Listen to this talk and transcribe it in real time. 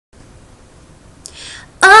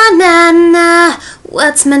Oh na na,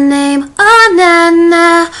 what's my name? Oh na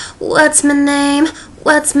na, what's my name?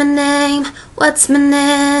 What's my name? What's my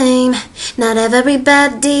name? Not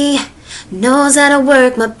everybody knows how to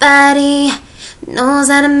work my body, knows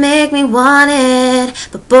how to make me want it,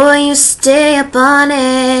 but boy, you stay up on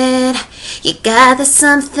it. You got this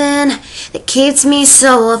something that keeps me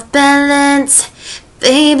so off balance.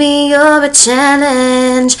 Baby, you're a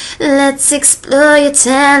challenge. Let's explore your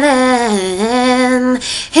talent.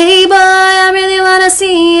 Hey boy, I really wanna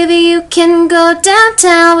see if you can go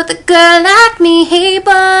downtown with a girl like me. Hey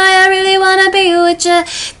boy, I really wanna be with you,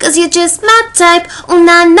 'cause you're just my type. Oh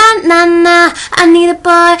na na na na, I need a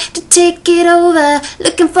boy to take it over,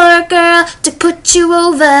 looking for a girl to put you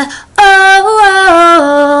over. Oh,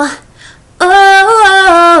 oh, oh,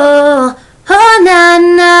 oh, oh na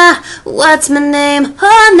na, what's my name?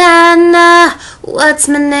 Oh na na, what's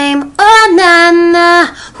my name? Oh na na,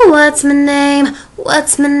 what's my name?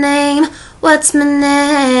 What's my name? What's my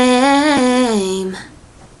name?